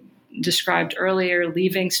I described earlier,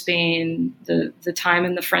 leaving Spain, the time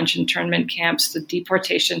in the French internment camps, the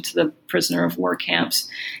deportation to the prisoner of war camps,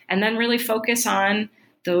 and then really focus on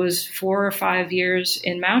those 4 or 5 years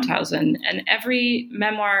in Mauthausen. And every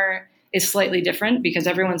memoir is slightly different because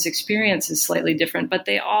everyone's experience is slightly different, but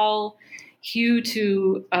they all hew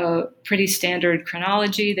to a pretty standard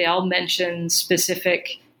chronology. They all mention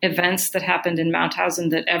specific events that happened in Mauthausen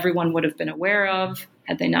that everyone would have been aware of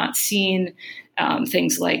had they not seen,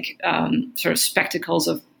 things like sort of spectacles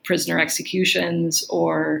of prisoner executions,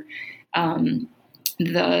 or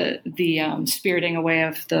the spiriting away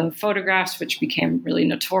of the photographs, which became really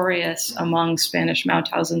notorious among Spanish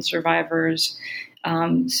Mauthausen survivors.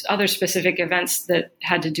 Other specific events that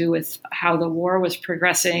had to do with how the war was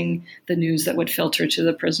progressing, the news that would filter to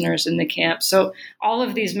the prisoners in the camp. So all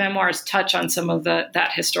of these memoirs touch on some of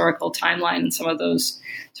that historical timeline and some of those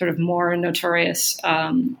sort of more notorious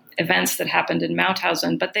events that happened in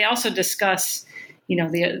Mauthausen. But they also discuss,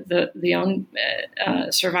 the own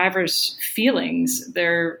survivors' feelings,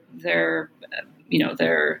 their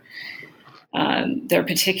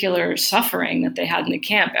particular suffering that they had in the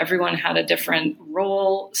camp. Everyone had a different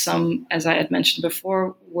role. Some, as I had mentioned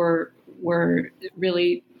before, were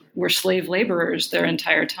slave laborers their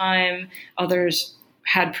entire time. Others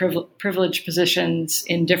had privileged positions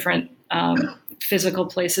in different physical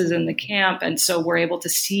places in the camp, and so were able to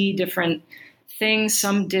see different things.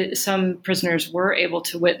 Some prisoners were able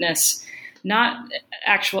to witness not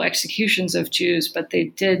actual executions of Jews, but they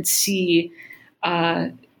did see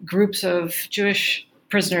groups of Jewish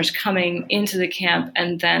prisoners coming into the camp,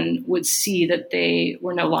 and then would see that they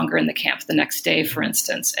were no longer in the camp the next day, for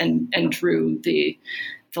instance, and drew the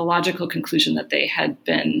logical conclusion that they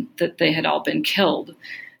had all been killed.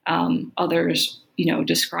 Others,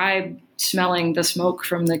 describe smelling the smoke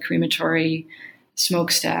from the crematory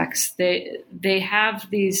smokestacks. They have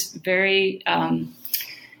these very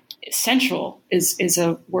central is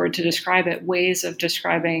a word to describe it, ways of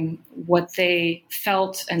describing what they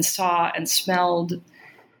felt and saw and smelled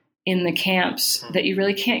in the camps that you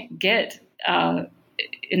really can't get,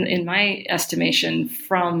 in my estimation,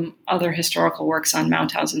 from other historical works on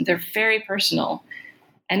Mauthausen. They're very personal.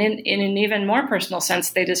 And in an even more personal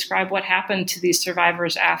sense, they describe what happened to these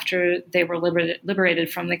survivors after they were liberated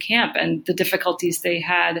from the camp and the difficulties they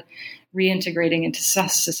had reintegrating into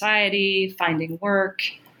society, finding work,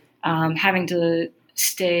 having to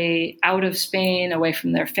stay out of Spain, away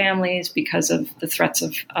from their families because of the threats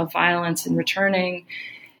of violence in returning.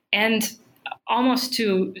 And almost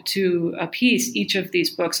to a piece, each of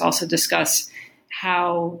these books also discuss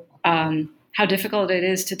how difficult it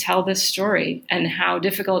is to tell this story and how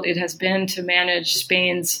difficult it has been to manage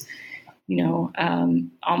Spain's,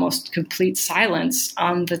 almost complete silence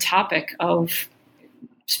on the topic of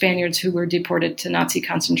Spaniards who were deported to Nazi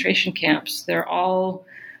concentration camps. They're all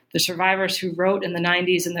the survivors who wrote in the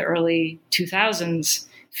 90s and the early 2000s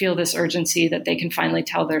feel this urgency that they can finally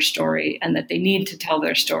tell their story and that they need to tell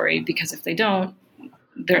their story, because if they don't,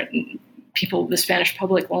 the Spanish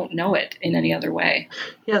public won't know it in any other way.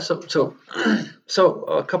 Yeah. So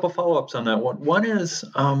a couple follow-ups on that one. One is,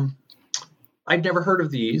 I'd never heard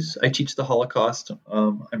of these. I teach the Holocaust.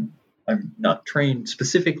 I'm not trained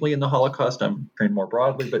specifically in the Holocaust. I'm trained more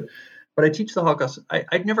broadly, but I teach the Holocaust.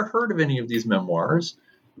 I'd never heard of any of these memoirs.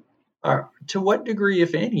 To what degree,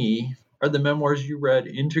 if any, are the memoirs you read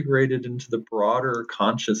integrated into the broader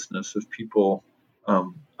consciousness of people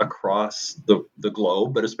across the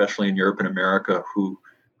globe, but especially in Europe and America, who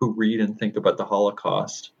read and think about the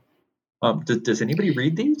Holocaust? Does anybody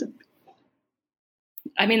read these?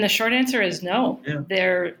 I mean, the short answer is no. Yeah.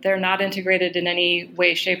 They're not integrated in any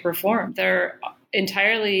way, shape, or form. They're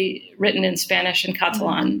entirely written in Spanish and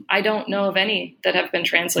Catalan. Mm-hmm. I don't know of any that have been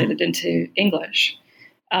translated into English.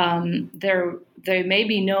 They may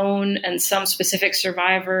be known, and some specific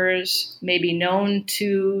survivors may be known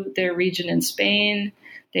to their region in Spain.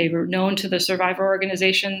 They were known to the survivor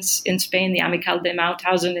organizations in Spain. The Amical de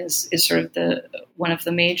Mauthausen is sort of one of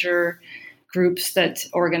the major groups that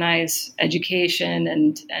organize education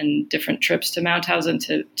and different trips to Mauthausen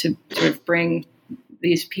to sort of bring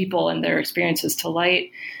these people and their experiences to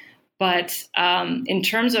light. But in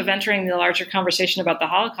terms of entering the larger conversation about the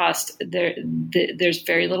Holocaust, there's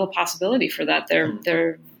very little possibility for that.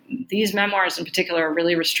 These memoirs in particular are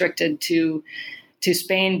really restricted to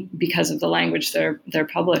Spain because of the language they're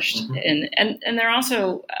published in. And they're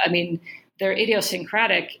also, they're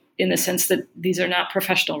idiosyncratic in the sense that these are not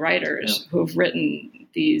professional writers who have written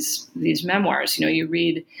these memoirs. You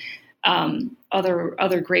read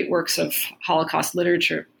other great works of Holocaust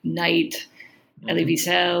literature, Knight, Elie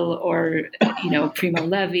Wiesel, or Primo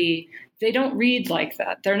Levi. They don't read like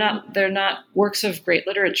that. They're not works of great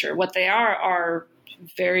literature. What they are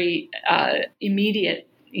very immediate.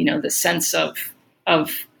 The sense of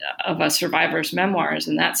a survivor's memoirs,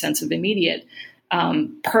 and that sense of immediate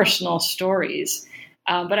personal stories.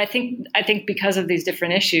 But I think because of these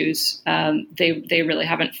different issues, they really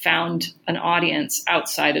haven't found an audience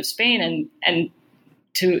outside of Spain, and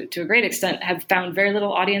to a great extent have found very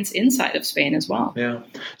little audience inside of Spain as well. Yeah.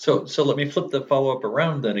 So let me flip the follow-up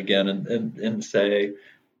around then again and say,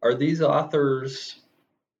 are these authors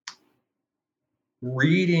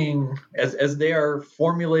reading as they are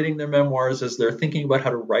formulating their memoirs, as they're thinking about how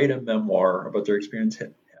to write a memoir about their experience,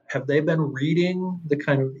 have they been reading the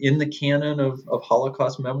kind of in the canon of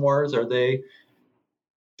Holocaust memoirs? Do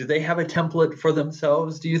they have a template for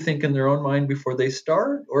themselves, do you think, in their own mind before they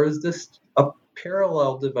start? Or is this a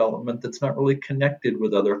parallel development that's not really connected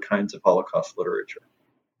with other kinds of Holocaust literature?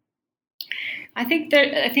 I think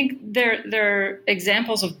there are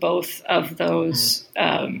examples of both of those,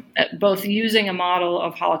 both using a model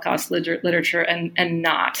of Holocaust literature and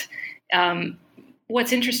not.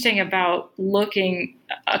 What's interesting about looking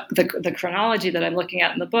at the chronology that I'm looking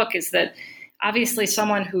at in the book is that obviously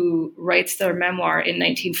someone who writes their memoir in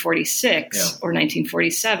 1946 or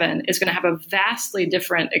 1947 is going to have a vastly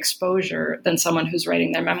different exposure than someone who's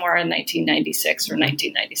writing their memoir in 1996 or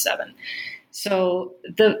 1997. So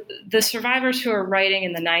the survivors who are writing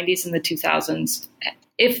in the 90s and the 2000s,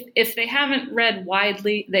 if they haven't read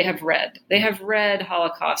widely, they have read. They have read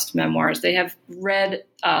Holocaust memoirs. They have read.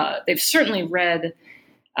 They've certainly read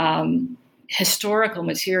historical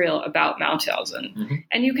material about Mauthausen,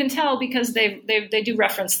 and you can tell because they do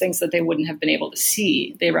reference things that they wouldn't have been able to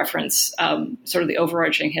see. They reference sort of the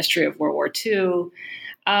overarching history of World War II.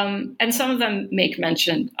 And some of them make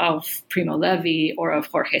mention of Primo Levi or of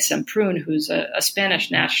Jorge Semprún, who's a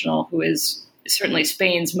Spanish national who is certainly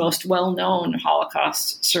Spain's most well-known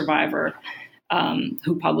Holocaust survivor,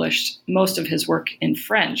 who published most of his work in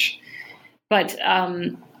French. But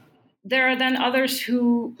there are then others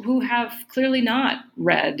who have clearly not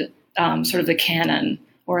read sort of the canon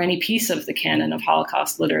or any piece of the canon of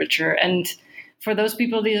Holocaust literature. And for those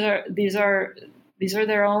people, these are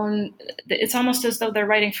their own. It's almost as though they're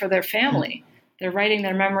writing for their family. They're writing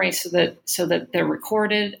their memories so that they're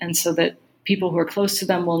recorded, and so that people who are close to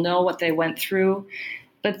them will know what they went through.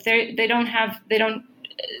 But they don't.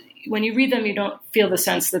 When you read them, you don't feel the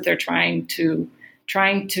sense that they're trying to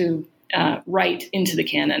write into the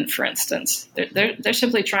canon. For instance, they're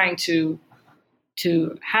simply trying to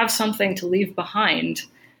have something to leave behind,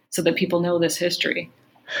 so that people know this history.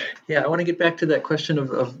 Yeah, I want to get back to that question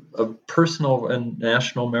of personal and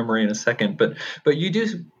national memory in a second, but you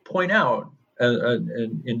do point out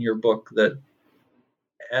in your book that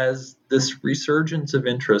as this resurgence of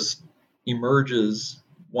interest emerges,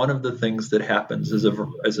 one of the things that happens is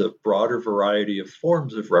a broader variety of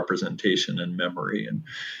forms of representation and memory, and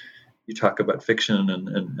you talk about fiction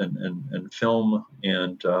and film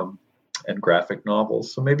and graphic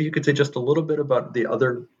novels. So maybe you could say just a little bit about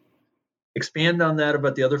expand on that,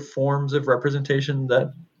 about the other forms of representation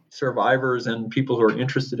that survivors and people who are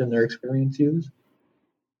interested in their experience use?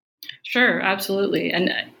 Sure, absolutely.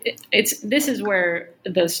 And this is where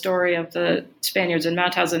the story of the Spaniards in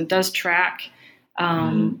Mauthausen does track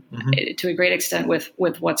to a great extent with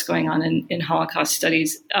what's going on in Holocaust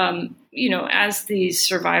studies. As these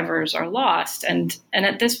survivors are lost, and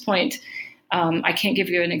at this point, I can't give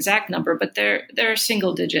you an exact number, but there are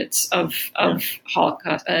single digits of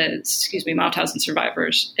Holocaust, Mauthausen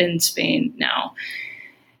survivors in Spain now.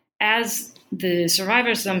 As the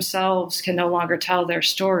survivors themselves can no longer tell their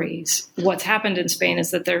stories, what's happened in Spain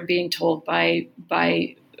is that they're being told by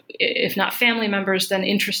if not family members, then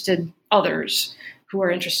interested others who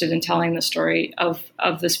are interested in telling the story of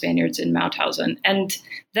the Spaniards in Mauthausen. And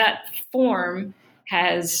that form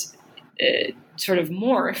has sort of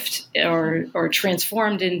morphed or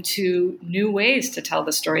transformed into new ways to tell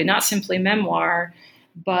the story, not simply memoir,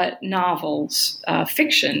 but novels,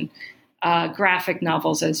 fiction, graphic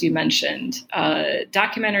novels, as you mentioned,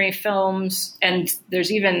 documentary films, and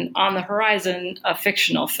there's even on the horizon a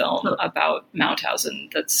fictional film about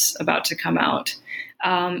Mauthausen that's about to come out,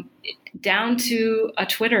 down to a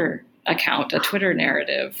Twitter account, a Twitter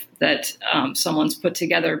narrative that someone's put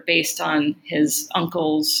together based on his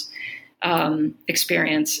uncle's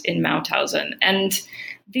experience in Mauthausen. And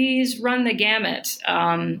these run the gamut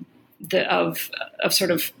of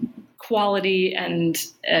sort of quality and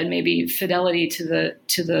maybe fidelity to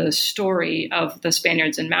the story of the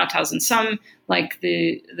Spaniards in Mauthausen. Some, like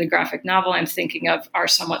the graphic novel I'm thinking of, are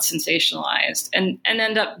somewhat sensationalized and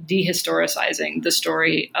end up dehistoricizing the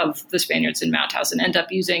story of the Spaniards in Mauthausen, end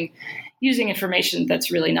up using information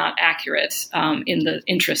that's really not accurate in the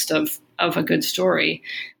interest of a good story.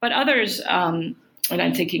 But others and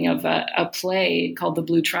I'm thinking of a play called The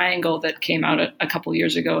Blue Triangle that came out a couple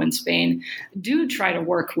years ago in Spain, do try to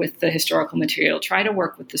work with the historical material, try to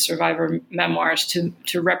work with the survivor memoirs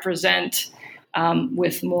to represent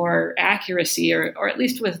with more accuracy or at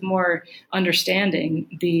least with more understanding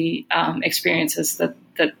the experiences that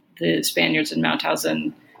the Spaniards in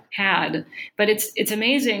Mauthausen had. But it's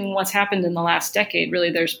amazing what's happened in the last decade.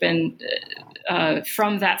 Really, there's been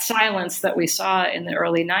from that silence that we saw in the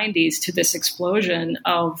early 90s to this explosion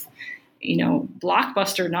of,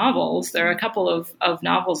 blockbuster novels. There are a couple of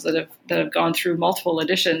novels that have gone through multiple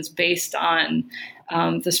editions based on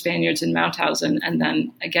the Spaniards in Mauthausen, and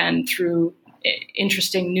then again through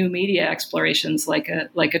interesting new media explorations like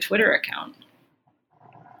a Twitter account.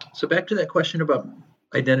 So back to that question about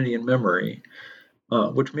identity and memory,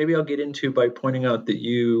 which maybe I'll get into by pointing out that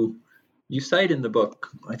you cite in the book,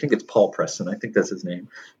 I think it's Paul Preston, I think that's his name,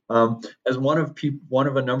 as one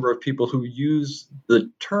of a number of people who use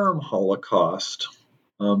the term Holocaust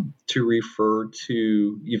to refer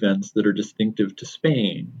to events that are distinctive to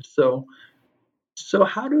Spain. So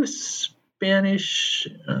how do Spanish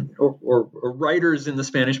or writers in the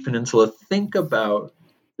Spanish Peninsula think about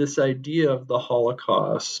this idea of the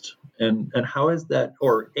Holocaust, and how is that,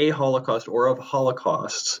 or a Holocaust or of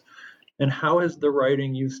Holocausts, and how has the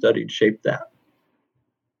writing you've studied shaped that?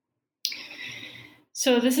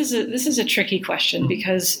 So this is a tricky question,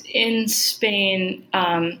 because in Spain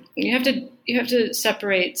you have to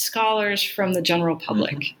separate scholars from the general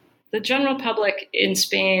public. Mm-hmm. The general public in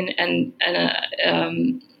Spain, and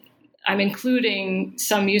I'm including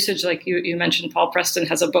some usage, like you mentioned, Paul Preston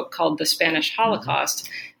has a book called The Spanish Holocaust,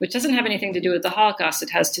 which doesn't have anything to do with the Holocaust. It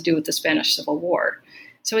has to do with the Spanish Civil War.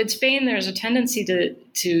 So in Spain, there's a tendency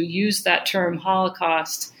to use that term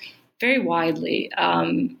Holocaust very widely,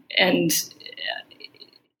 and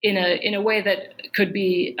in a way that could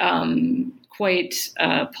be quite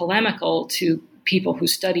polemical to people who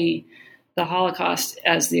study the Holocaust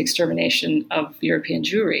as the extermination of European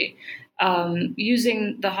Jewry.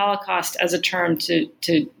 Using the Holocaust as a term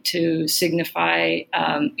to signify,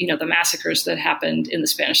 the massacres that happened in the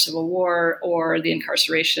Spanish Civil War, or the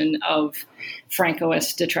incarceration of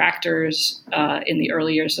Francoist detractors in the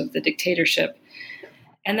early years of the dictatorship.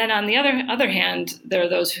 And then on the other hand, there are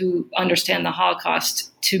those who understand the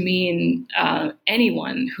Holocaust to mean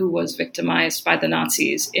anyone who was victimized by the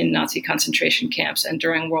Nazis in Nazi concentration camps and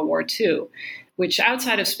during World War II, which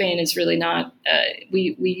outside of Spain is really not,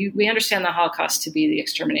 we understand the Holocaust to be the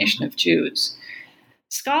extermination of Jews.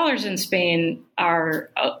 Scholars in Spain are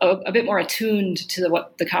a bit more attuned to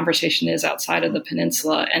what the conversation is outside of the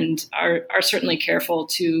peninsula, and are certainly careful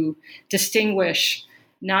to distinguish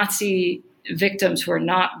Nazi victims who are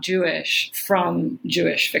not Jewish from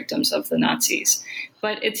Jewish victims of the Nazis.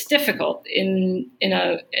 But it's difficult in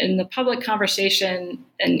the public conversation,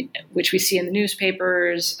 and which we see in the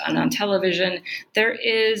newspapers and on television. There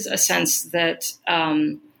is a sense that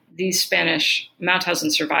these Spanish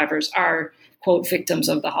Mauthausen survivors are, quote, victims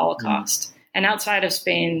of the Holocaust. And outside of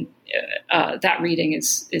Spain, that reading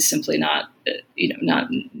is simply not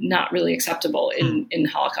really acceptable in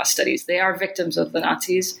Holocaust studies. They are victims of the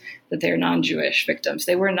Nazis, but they are non-Jewish victims.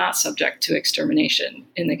 They were not subject to extermination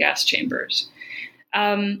in the gas chambers.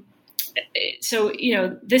 So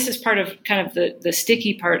this is part of kind of the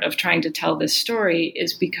sticky part of trying to tell this story,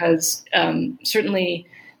 is because certainly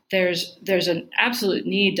there's an absolute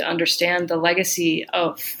need to understand the legacy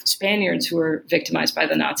of Spaniards who were victimized by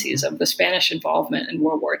the Nazis, of the Spanish involvement in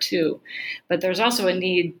World War II. But there's also a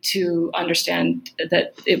need to understand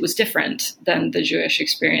that it was different than the Jewish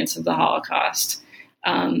experience of the Holocaust.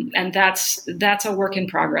 And that's a work in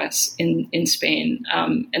progress in Spain.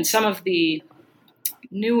 And some of the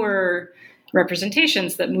newer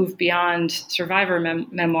representations that move beyond survivor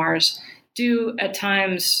memoirs do at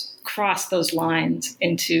times cross those lines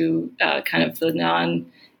into kind of the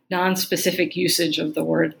non-specific usage of the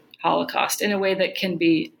word Holocaust in a way that can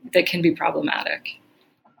be problematic.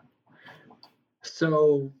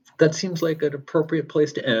 So that seems like an appropriate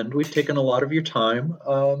place to end. We've taken a lot of your time,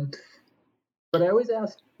 but I always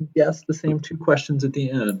ask guests the same two questions at the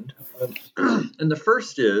end. And the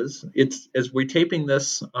first is, it's as we're taping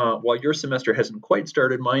this while your semester hasn't quite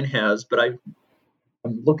started, mine has, but I'm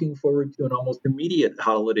looking forward to an almost immediate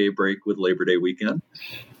holiday break with Labor Day weekend.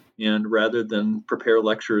 And rather than prepare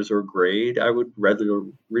lectures or grade, I would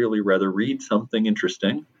really rather read something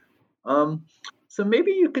interesting. So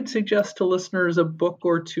maybe you could suggest to listeners a book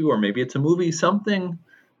or two, or maybe it's a movie, something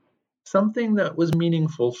that was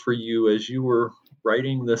meaningful for you as you were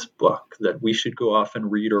writing this book that we should go off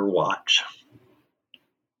and read or watch.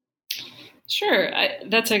 Sure,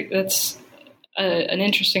 that's an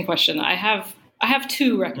interesting question. I have I have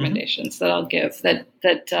two recommendations that I'll give that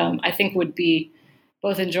I think would be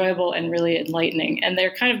both enjoyable and really enlightening, and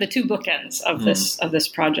they're kind of the two bookends of this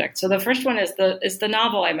project. So the first one is the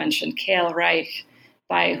novel I mentioned, Kale Reich,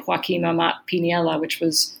 by Joaquim Amat Piniella, which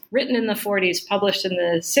was written in the 40s, published in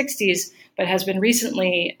the 60s, but has been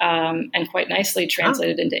recently and quite nicely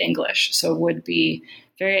translated into English. So would be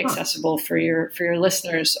very accessible for your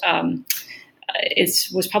listeners. It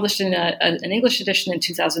was published in an English edition in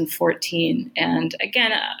 2014, and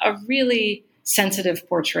again, a really sensitive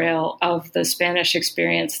portrayal of the Spanish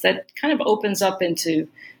experience that kind of opens up into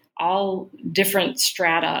all different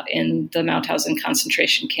strata in the Mauthausen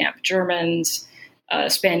concentration camp. Germans,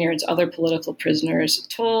 Spaniards, other political prisoners,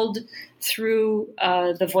 told through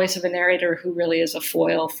the voice of a narrator who really is a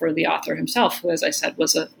foil for the author himself, who, as I said,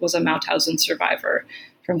 was a Mauthausen survivor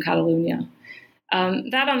from Catalonia.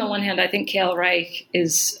 That, on the one hand, I think Kale Reich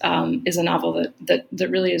is a novel that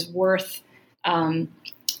really is worth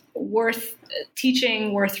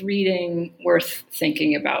teaching, worth reading, worth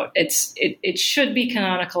thinking about. It should be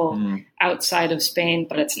canonical outside of Spain,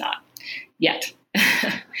 but it's not yet.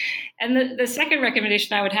 And the second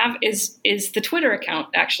recommendation I would have is the Twitter account,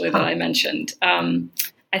 actually, that I mentioned.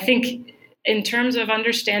 I think in terms of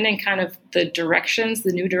understanding kind of the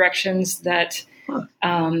new directions that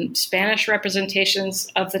Spanish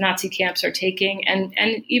representations of the Nazi camps are taking, and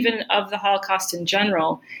even of the Holocaust in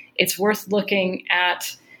general, it's worth looking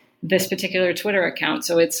at this particular Twitter account.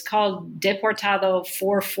 So it's called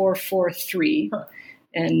Deportado4443,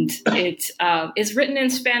 and it is written in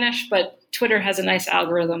Spanish, but Twitter has a nice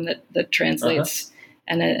algorithm that translates,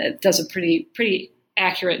 and it does a pretty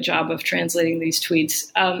accurate job of translating these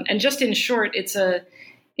tweets. And just in short, it's a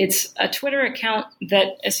Twitter account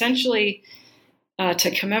that essentially,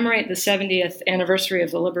 to commemorate the 70th anniversary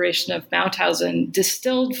of the liberation of Mauthausen,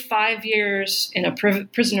 distilled 5 years in a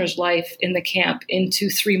prisoner's life in the camp into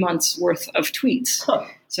 3 months worth of tweets.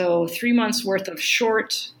 So 3 months worth of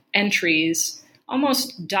short entries,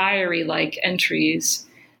 almost diary-like entries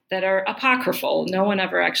that are apocryphal. No one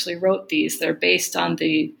ever actually wrote these. They're based on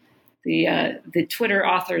the Twitter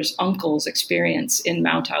author's uncle's experience in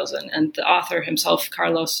Mauthausen, and the author himself,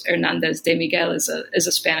 Carlos Hernández de Miguel, is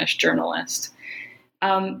a Spanish journalist.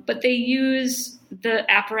 But they use the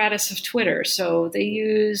apparatus of Twitter. So they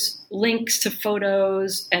use links to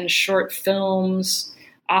photos and short films,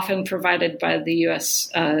 often provided by the U.S.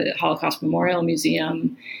 Holocaust Memorial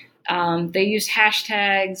Museum. They use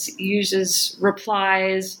hashtags, uses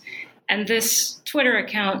replies, and this Twitter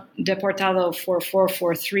account,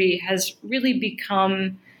 Deportado4443, has really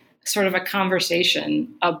become sort of a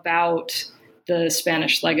conversation about the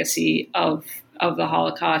Spanish legacy of the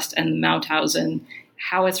Holocaust and Mauthausen,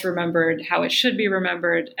 how it's remembered, how it should be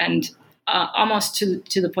remembered, and almost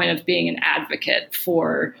to the point of being an advocate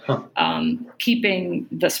for keeping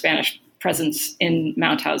the Spanish presence in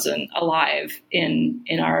Mauthausen alive in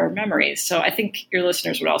our memories. So I think your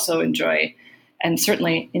listeners would also enjoy, and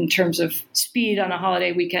certainly in terms of speed on a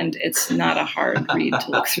holiday weekend, it's not a hard read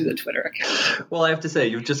to look through the Twitter account. Well, I have to say,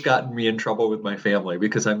 you've just gotten me in trouble with my family,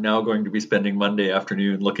 because I'm now going to be spending Monday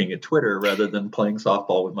afternoon looking at Twitter rather than playing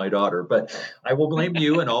softball with my daughter. But I will blame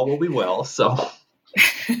you, and all will be well. So,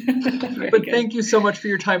 but thank you so much for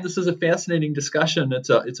your time. This is a fascinating discussion. It's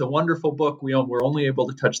a wonderful book. We're only able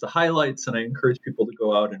to touch the highlights, and I encourage people to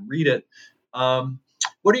go out and read it.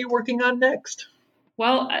 What are you working on next?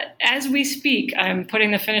 Well, as we speak, I'm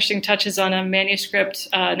putting the finishing touches on a manuscript,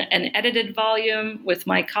 an edited volume with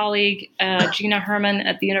my colleague, Gina Herman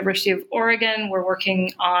at the University of Oregon. We're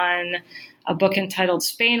working on a book entitled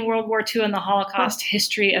Spain, World War II and the Holocaust,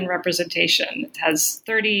 History and Representation. It has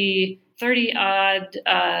 30-odd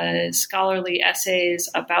scholarly essays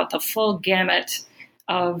about the full gamut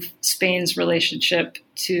of Spain's relationship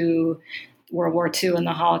to World War II and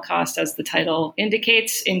the Holocaust, as the title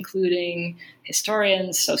indicates, including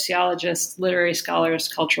historians, sociologists, literary scholars,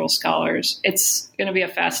 cultural scholars. It's going to be a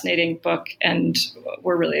fascinating book, and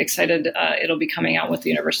we're really excited. It'll be coming out with the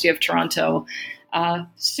University of Toronto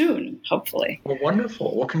soon, hopefully. Well,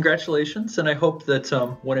 wonderful. Well, congratulations, and I hope that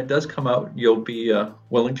when it does come out, you'll be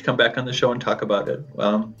willing to come back on the show and talk about it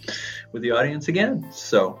with the audience again.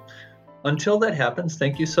 So until that happens,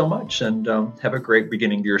 thank you so much, and have a great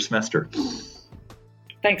beginning to your semester.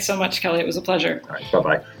 Thanks so much, Kelly. It was a pleasure. All right,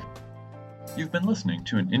 bye-bye. You've been listening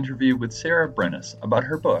to an interview with Sara Brenneis about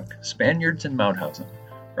her book, Spaniards in Mauthausen,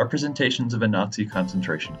 Representations of a Nazi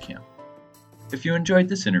Concentration Camp. If you enjoyed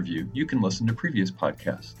this interview, you can listen to previous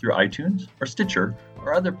podcasts through iTunes or Stitcher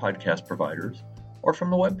or other podcast providers, or from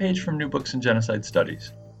the webpage from New Books in Genocide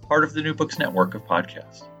Studies, part of the New Books network of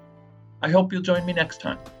podcasts. I hope you'll join me next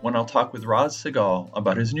time when I'll talk with Raz Segal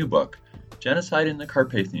about his new book, Genocide in the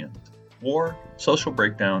Carpathians, War, Social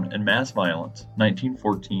Breakdown, and Mass Violence,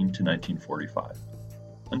 1914 to 1945.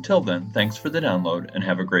 Until then, thanks for the download and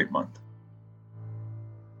have a great month.